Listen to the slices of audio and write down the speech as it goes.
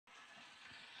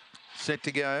Set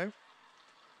to go.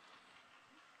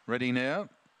 Ready now.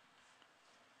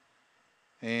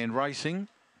 And racing.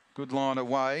 Good line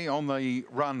away. On the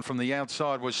run from the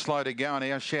outside was Slow to Go, and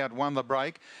Our Shout won the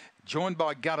break. Joined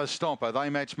by Gutter Stomper.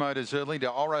 They match motors early to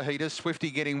R10.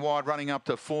 Swifty getting wide, running up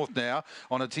to fourth now.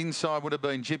 On its inside would have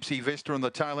been Gypsy Vista, and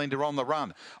the tail ender on the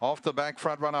run. Off the back,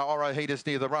 front runner R10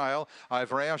 near the rail.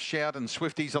 Over Our Shout, and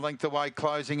Swifty's a length away,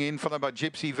 closing in, followed by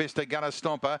Gypsy Vista, Gutter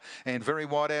Stomper, and very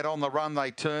wide out on the run.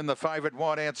 They turn the favourite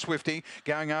wide out, Swifty,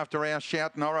 going after Our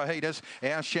Shout and R10.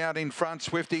 Our Shout in front,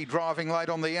 Swifty driving late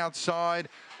on the outside.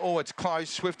 Oh, it's close.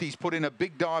 Swifty's put in a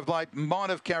big dive late,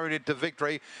 might have carried it to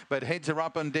victory, but heads are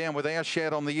up and down with Our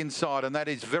Shout on the inside, and that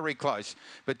is very close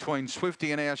between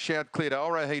Swifty and Our Shout. Clear to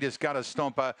R10, Gutter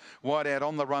Stomper, wide out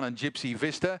on the run, and Gypsy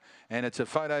Vista, and it's a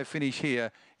photo finish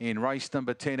here in race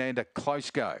number 10 and a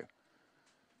close go.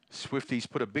 Swifty's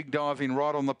put a big dive in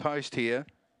right on the post here.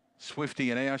 Swifty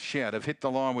and Our Shout have hit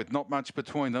the line with not much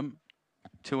between them.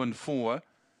 2 and 4,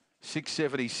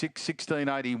 676,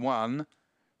 1681.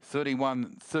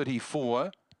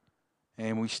 31.34,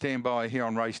 and we stand by here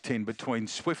on race 10 between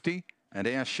Swifty and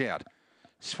Our Shout.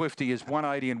 Swifty is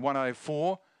 180 and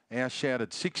 104, Our Shout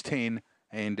at 610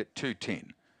 and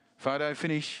 210. Photo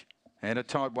finish and a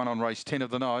tight one on race 10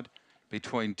 of the night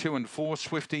between 2 and 4,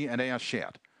 Swifty and Our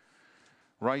Shout.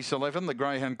 Race 11, the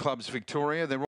Greyhound Clubs Victoria. They're